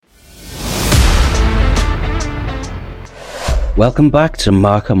Welcome back to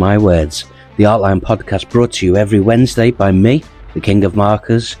Marker My Words, the Outline podcast brought to you every Wednesday by me, the King of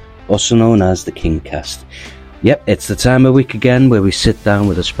Markers, also known as the Kingcast. Yep, it's the time of week again where we sit down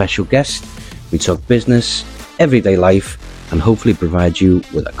with a special guest, we talk business, everyday life, and hopefully provide you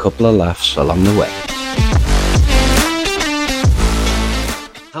with a couple of laughs along the way.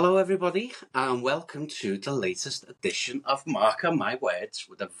 Hello everybody, and welcome to the latest edition of Marker My Words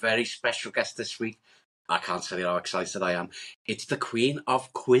with a very special guest this week. I can't tell you how excited I am. It's the Queen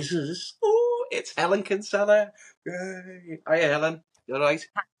of Quizzes. Oh, it's Helen Kinsella. Yay. Hiya, Helen. You all right?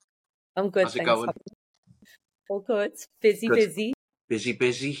 I'm good, How's it thanks. going? All good. Busy.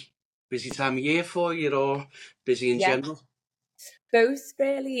 Busy time of year for you, or busy in general? Both,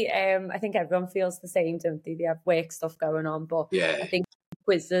 really. I think everyone feels the same, don't they? They have work stuff going on, but I think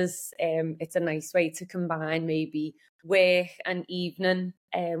quizzes, it's a nice way to combine maybe work and evening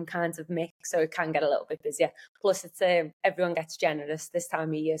kind of mix, so it can get a little bit busier. Plus, it's everyone gets generous this time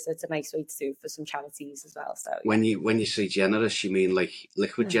of year, so it's a nice way to do for some charities as well. So when you say generous, you mean like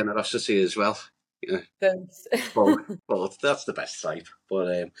liquid generosity as well? Yeah. Both. That's the best type.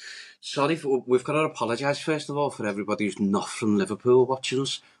 But sorry, we've got to apologise first of all for everybody who's not from Liverpool watching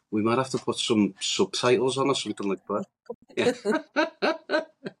us. We might have to put some subtitles on or something like that. Yeah.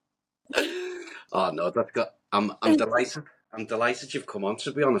 Oh no, that's got. I'm delighted. I'm delighted you've come on.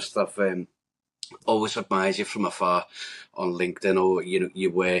 To be honest, I've always admired you from afar on LinkedIn, or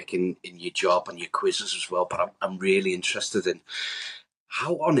your work in your job and your quizzes as well. But I'm really interested in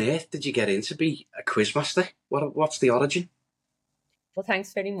how on earth did you get into be a quizmaster? What's the origin? Well,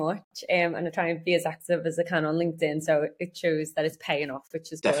 thanks very much. And I try and be as active as I can on LinkedIn, so it shows that it's paying off,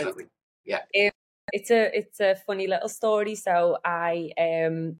 which is definitely good. Yeah. It's a funny little story. So I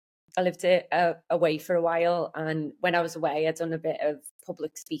lived away for a while, and when I was away, I'd done a bit of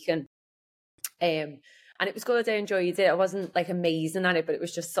public speaking. And it was good. I enjoyed it. I wasn't like amazing at it, but it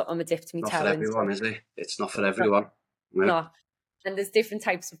was just something I dipped my toe into. Not for everyone, is it? It's not for everyone. No. And there's different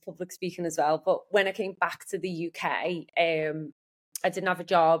types of public speaking as well. But when I came back to the UK, I didn't have a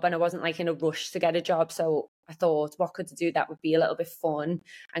job and I wasn't like in a rush to get a job. So I thought, what could I do that would be a little bit fun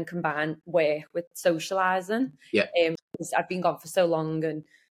and combine work with socialising? Yeah. Because I'd been gone for so long and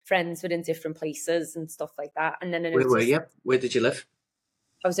friends were in different places and stuff like that. And then where were you? Where did you live?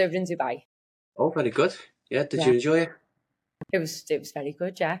 I was over in Dubai. Oh, very good. Yeah. Did you enjoy it? It was very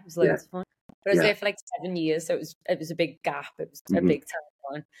good. Yeah, it was loads of fun. But I was there for like 7 years, so it was a big gap. It was a big time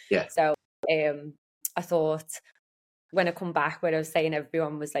one. Yeah. So I thought when I come back, where I was saying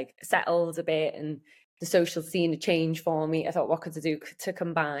everyone was like settled a bit and the social scene had changed for me, I thought, what could I do to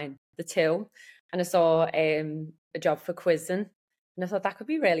combine the two? And I saw a job for quizzing, and I thought that could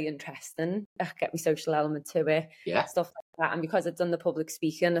be really interesting. I could get my social element to it, stuff like that. And because I'd done the public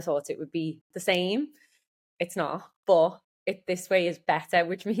speaking, I thought it would be the same. It's not, but this way is better,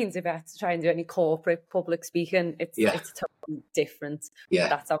 which means if I had to try and do any corporate public speaking, it's totally different. Yeah.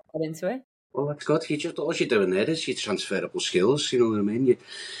 That's how I got into it. Well, that's good. All you're doing there is your transferable skills, you know what I mean?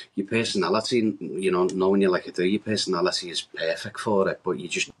 Your personality, knowing you like it do, your personality is perfect for it, but you're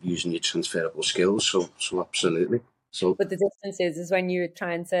just using your transferable skills, so absolutely. So, but the difference is when you're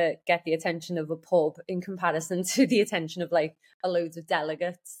trying to get the attention of a pub in comparison to the attention of like a load of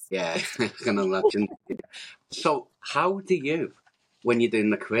delegates. Yeah, I can imagine. So how do you, when you're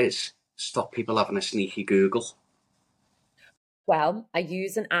doing the quiz, stop people having a sneaky Google? Well, I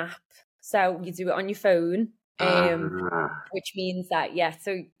use an app. So you do it on your phone, which means that,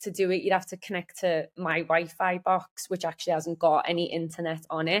 so to do it, you'd have to connect to my Wi-Fi box, which actually hasn't got any internet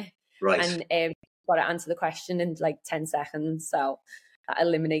on it. Right. And you've got to answer the question in like 10 seconds. So that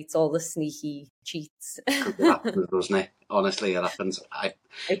eliminates all the sneaky cheats. It happens, doesn't it? Honestly, it happens.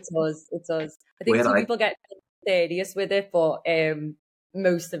 It does. I think some people get serious with it, but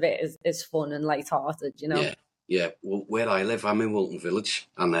most of it is fun and lighthearted, you know? Yeah. Well, where I live, I'm in Walton Village,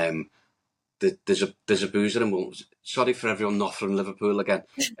 and there's a boozer in Walton. Sorry for everyone not from Liverpool again.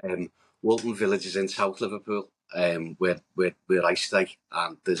 Walton Village is in South Liverpool, where I stay,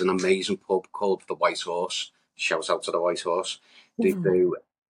 and there's an amazing pub called the White Horse. Shout out to the White Horse. They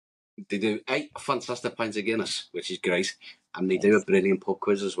do 8 fantastic pints of Guinness, which is great, and they do a brilliant pub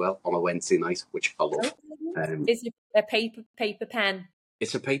quiz as well on a Wednesday night, which I love. Is it a paper pen?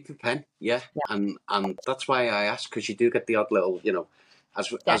 It's a paper pen, yeah. And that's why I asked, because you do get the odd little,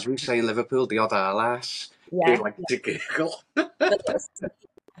 as we say in Liverpool, the odd alas. Yeah. You like to giggle.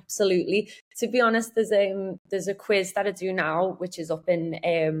 Absolutely. To be honest, there's a quiz that I do now, which is up in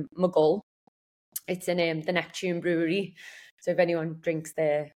Mughal. It's in the Neptune Brewery. So if anyone drinks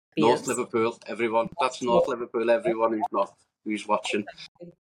their beers. North Liverpool, everyone. That's North Liverpool, everyone who's watching.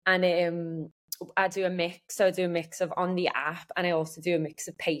 And I do a mix. So I do a mix of on the app, and I also do a mix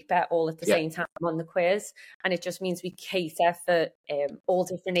of paper all at the same time on the quiz. And it just means we cater for all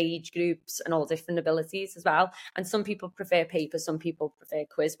different age groups and all different abilities as well. And some people prefer paper, some people prefer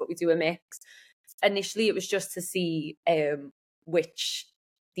quiz, but we do a mix. Initially, it was just to see which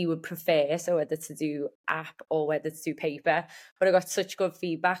they would prefer, so whether to do app or whether to do paper. But I got such good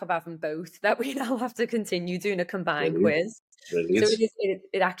feedback of having both that we now have to continue doing a combined quiz. Brilliant. So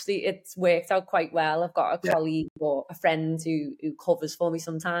it's worked out quite well. I've got a colleague or a friend who covers for me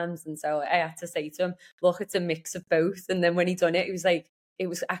sometimes, and so I had to say to him, "Look, it's a mix of both." And then when he done it, he was like,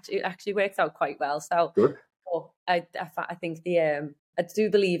 it actually worked out quite well. So good. I think I do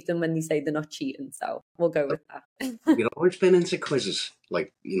believe them when they say they're not cheating, so we'll go with that. You've always been into quizzes,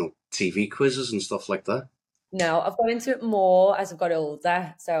 like, TV quizzes and stuff like that? No, I've got into it more as I've got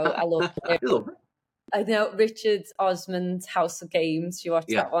older, so I love it. I know Richard Osman's House of Games. You watch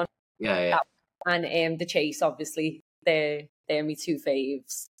that one? Yeah. And The Chase, obviously, they're my two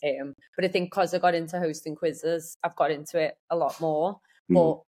faves. But I think because I got into hosting quizzes, I've got into it a lot more.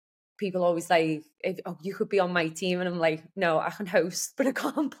 But people always like, you could be on my team, and I'm like, no, I can host, but I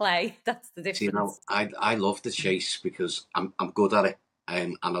can't play. That's the difference. I love The Chase because I'm good at it,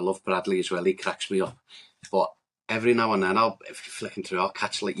 and I love Bradley as well. He cracks me up. But every now and then, if you're flicking through, I'll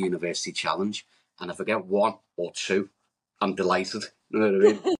catch like University Challenge, and if I get 1 or 2, I'm delighted. You know what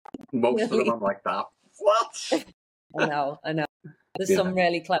I mean? Most of them I'm like that. What? I know. There's some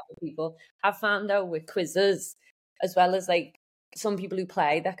really clever people. I've found out with quizzes, as well as like some people who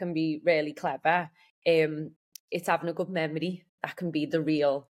play that can be really clever. It's having a good memory that can be the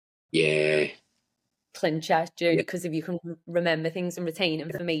real clincher, because if you can remember things and retain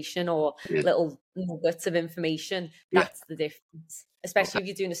information or little nuggets of information, that's the difference. Especially if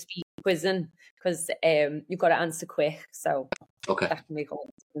you're doing a speed quizzing, because you've got to answer quick. So that can make all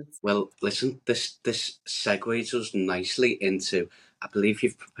the difference. Well, listen, this segues us nicely into, I believe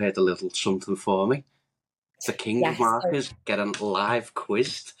you've prepared a little something for me. The King of Markers getting live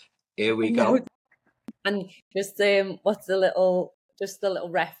quizzed. Here we go. And just what's the little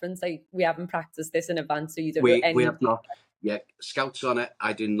reference? Like, we haven't practiced this in advance, so you don't know any. We have not. Yeah, Scouts on it.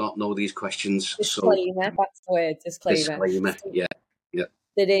 I do not know these questions. Disclaimer. That's the word. Disclaimer. Yeah.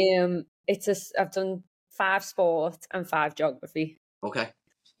 That I've done 5 sport and 5 geography. Okay.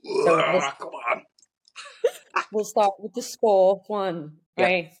 So come on. We'll start with the sport one,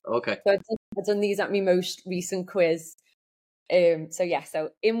 right? Okay. So I've done these at my most recent quiz. So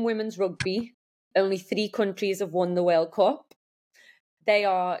in women's rugby, only 3 countries have won the World Cup. They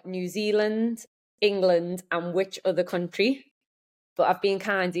are New Zealand, England, and which other country? But I've been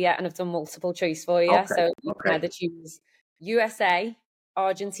kind yet, and I've done multiple choice for you. So you can either choose USA,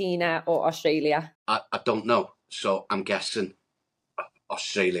 Argentina, or Australia. I don't know, so I'm guessing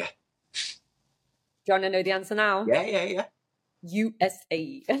Australia. Do you want to know the answer now? Yeah.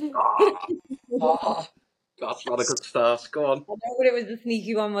 USA. That's not a good start. Go on. I know, but it was a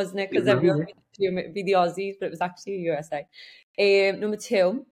sneaky one, wasn't it? Because everyone assumed it would be the Aussies, but it was actually USA. Number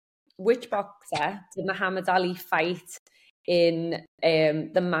 2, which boxer did Muhammad Ali fight in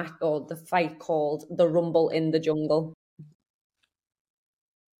the match, or the fight called the Rumble in the Jungle?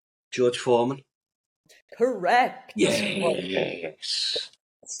 George Foreman. Correct. Yes.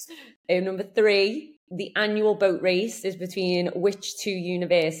 Number 3, the annual boat race is between which 2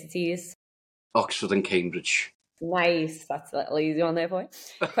 universities? Oxford and Cambridge. Nice. That's a little easy one there for you.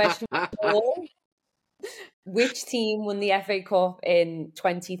 Question 4. Which team won the FA Cup in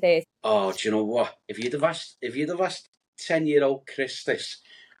 2013? Oh, do you know what? If you'd have asked 10-year-old Chris this,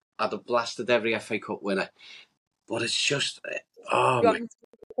 I'd have blasted every FA Cup winner. But it's just, you want me to give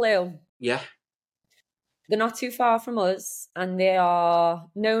a clue? Yeah. They're not too far from us, and they are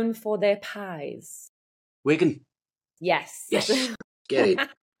known for their pies. Wigan. Yes. Get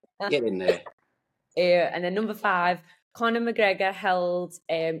in there. And then number 5, Conor McGregor held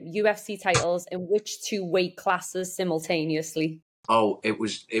UFC titles in which 2 weight classes simultaneously? Oh, it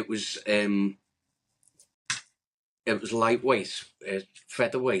was lightweight,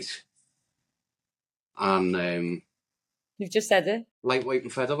 featherweight, and You've just said it. Lightweight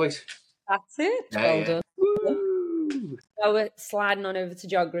and featherweight. That's it. Well done. So we're sliding on over to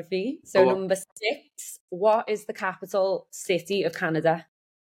geography. So number 6, what is the capital city of Canada?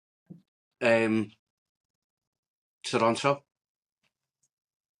 Toronto.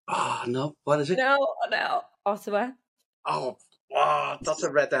 Oh, no. What is it? No. Ottawa. Oh, that's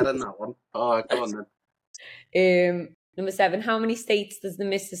a red herring, that one. Oh, go on then. Number 7, how many states does the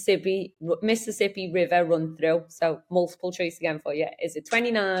Mississippi River run through? So multiple choice again for you. Is it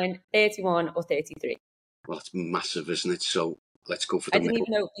 29, 31, or 33? Well, it's massive, isn't it? So let's go for I the didn't middle.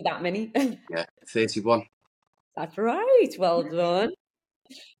 even know it'd be that many. Yeah, 31. That's right. Well done.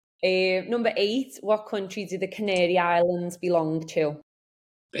 Number 8, what country do the Canary Islands belong to?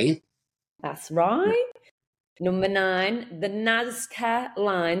 Spain. That's right. Number 9, the Nazca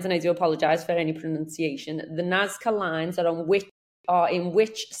lines, and I do apologise for any pronunciation. The Nazca lines are in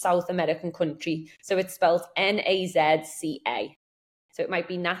which South American country? So it's spelled Nazca. So it might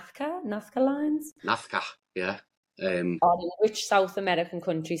be Nazca lines. Nazca, yeah. Are in which South American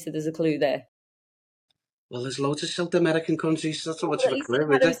country? So there's a clue there. Well, there's loads of South American countries. That's not much of But a at least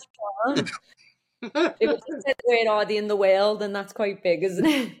clue, it is it? matters. If it just said where are they in the world, then that's quite big, isn't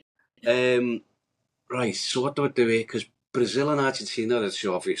it? Right, so what do I do here? Because Brazil and Argentina, it's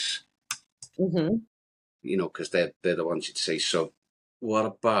obvious. Mm-hmm. You know, because they're the ones you'd say. So what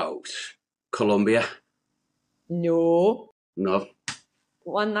about Colombia? No. No.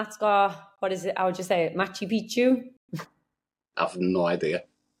 One that's got, what is it? How would you say it? Machu Picchu? I've no idea.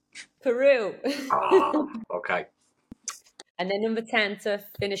 Peru. Okay. And then number 10 to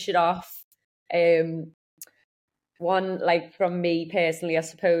finish it off. One, like from me personally, I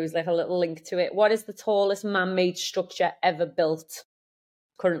suppose, like a little link to it. What is the tallest man-made structure ever built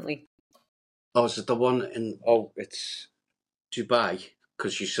currently? Oh, is it the one in, it's Dubai?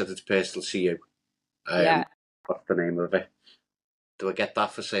 Because you said it's personal to you. Yeah. What's the name of it? Do I get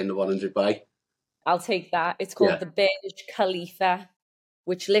that for saying the one in Dubai? I'll take that. It's called the Burj Khalifa,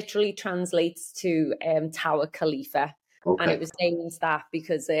 which literally translates to Tower Khalifa. Okay. And it was named that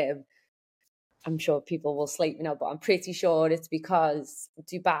because I'm sure people will slate me now, but I'm pretty sure it's because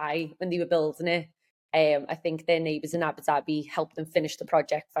Dubai, when they were building it, I think their neighbours in Abu Dhabi helped them finish the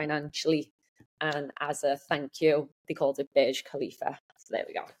project financially. And as a thank you, they called it Burj Khalifa. So there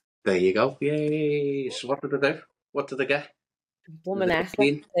we go. There you go. Yay. So what did they do? What did they get? Woman F.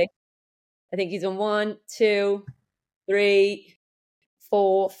 I think he's done 1, 2, 3,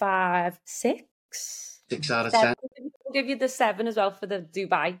 4, 5, 6. 6 out of 7. 10. We'll give you the 7 as well for the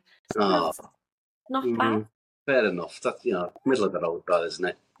Dubai. So Oh, not bad. Fair enough. That's, middle of the road, that, isn't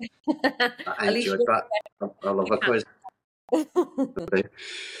it? I enjoyed that. I love a quiz.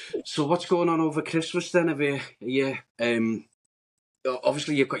 So what's going on over Christmas then?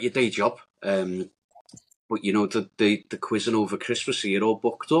 Obviously you've got your day job, but the quizzing over Christmas, are you all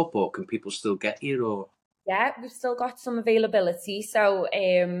booked up, or can people still get you? Or yeah, we've still got some availability. So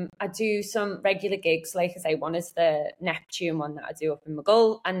I do some regular gigs. Like I say, one is the Neptune one that I do up in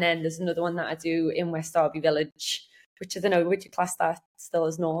Maghull, and then there's another one that I do in West Derby Village, which I don't know, would you class that still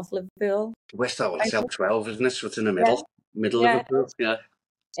as North Liverpool? West Derby, it's L12, isn't it? So it's in the middle, Liverpool, yeah.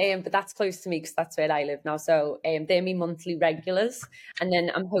 But that's close to me because that's where I live now. So they're my monthly regulars. And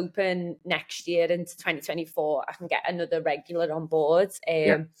then I'm hoping next year into 2024, I can get another regular on board.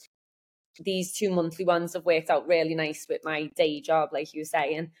 These 2 monthly ones have worked out really nice with my day job, like you were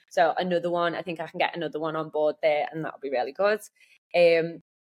saying. So another one, I think I can get another one on board there, and that'll be really good.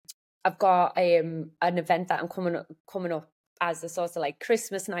 I've got an event that I'm coming up as a sort of like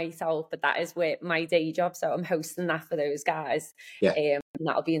Christmas night out, but that is with my day job. So I'm hosting that for those guys. And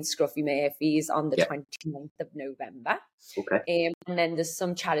that'll be in Scruffy Murphy's on the 29th of November. Okay. And then there's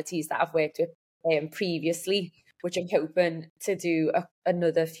some charities that I've worked with previously, which I'm hoping to do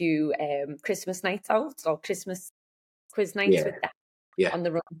another few Christmas nights out or Christmas quiz nights with them on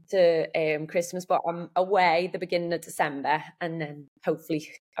the run to Christmas. But I'm away the beginning of December, and then hopefully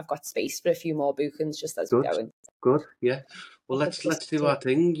I've got space for a few more bookings just as we go. Good, yeah. Well, let's do our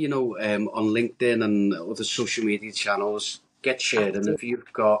thing, on LinkedIn and other social media channels. Get shared, and if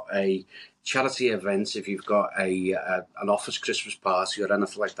you've got a charity event, if you've got an office Christmas party or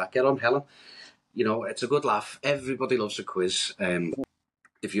anything like that, get on Helen. It's a good laugh. Everybody loves a quiz.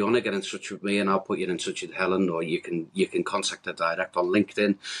 If you want to get in touch with me, and I'll put you in touch with Helen, or you can contact her direct on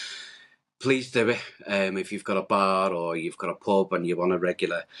LinkedIn. Please do it. If you've got a bar or you've got a pub and you want a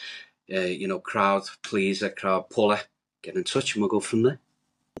regular, crowd pleaser, crowd puller, get in touch and we'll go from there.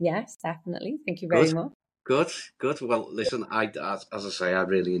 Yes, definitely. Thank you very much. Good. Well, listen, as I say, I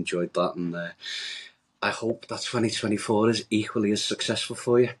really enjoyed that, and I hope that 2024 is equally as successful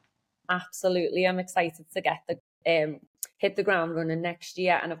for you. Absolutely. I'm excited to get hit the ground running next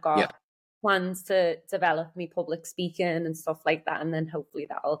year, and I've got plans to develop me public speaking and stuff like that, and then hopefully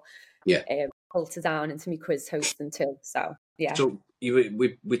that'll filter down into me quiz hosting too. So So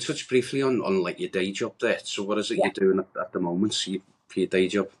we touched briefly on like your day job there. So what is it you're doing at the moment for your day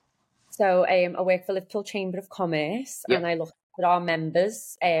job? So I work for Liverpool Chamber of Commerce, and I look after our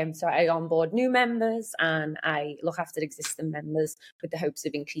members. So I onboard new members, and I look after existing members with the hopes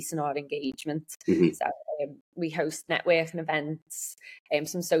of increasing our engagement. Mm-hmm. So we host networking events,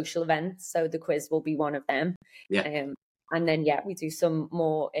 some social events. So the quiz will be one of them. And then, we do some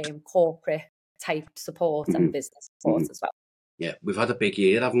more corporate type support and business support as well. Yeah, we've had a big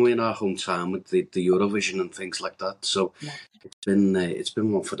year, haven't we, in our hometown with the Eurovision and things like that. So it's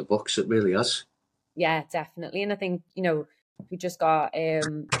been one for the books. It really has. Yeah, definitely. And I think, we just got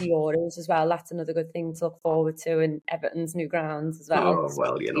the Euros as well. That's another good thing to look forward to, and Everton's new grounds as well. Oh,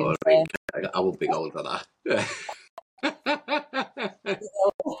 well, I won't be going to that.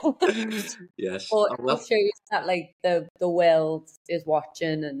 Yes. But it shows that the world is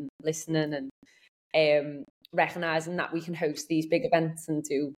watching and listening, and recognizing that we can host these big events and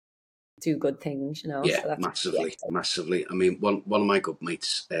do good things, Yeah, so massively. I mean, one of my good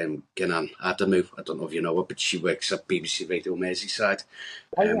mates, Ginan Adamu, I don't know if you know her, but she works at BBC Radio Merseyside.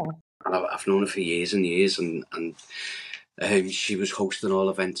 And I've known her for years and years, and she was hosting all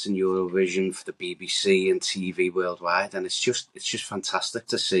events in Eurovision for the BBC and TV worldwide, and it's just fantastic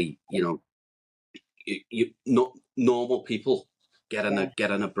to see, not normal people getting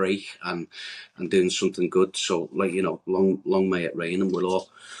a break and doing something good. So, long may it rain, and we'll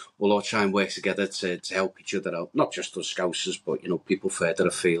all try and work together to help each other out. Not just us Scousers, but people further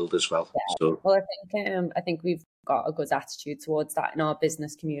afield as well. Yeah. So, well, I think we've got a good attitude towards that in our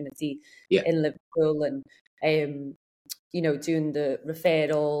business community in Liverpool, and doing the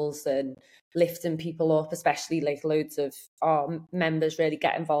referrals and lifting people up, especially loads of our members really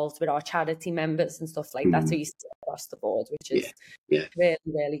get involved with our charity members and stuff like that. So you see it across the board, which is really,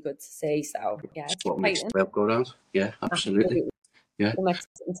 really good to see. So it's what makes the world go round. Yeah, absolutely. Yeah, the next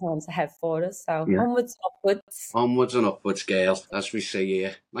times ahead for us. So onwards and upwards, Gail, as we say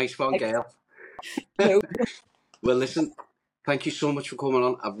here. Nice one, Gail. Well, listen, thank you so much for coming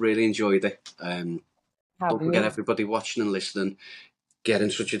on. I've really enjoyed it. Don't forget, everybody watching and listening, get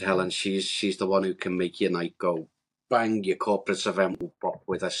in touch with Helen. She's the one who can make your night go bang. Your corporate event will pop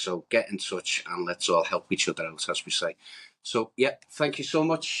with us. So get in touch and let's all help each other out, as we say. So, thank you so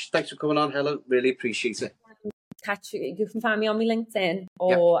much. Thanks for coming on, Helen. Really appreciate it. You can find me on my LinkedIn,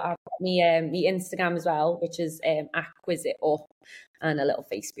 or I've got my Instagram as well, which is @QuizItUp, and a little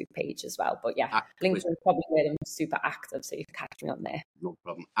Facebook page as well. But LinkedIn is probably where I'm super active, so you can catch me on there. No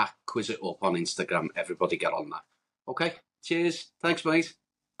problem. @QuizItUp on Instagram. Everybody get on that. Okay. Cheers. Thanks, mate.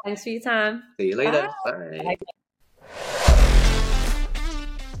 Thanks for your time. See you later. Bye. Bye.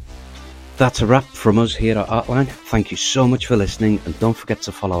 That's a wrap from us here at Artline. Thank you so much for listening, and don't forget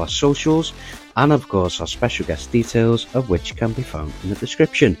to follow our socials and of course our special guest details, of which can be found in the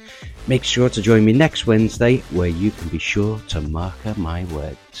description. Make sure to join me next Wednesday, where you can be sure to mark my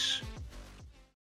words.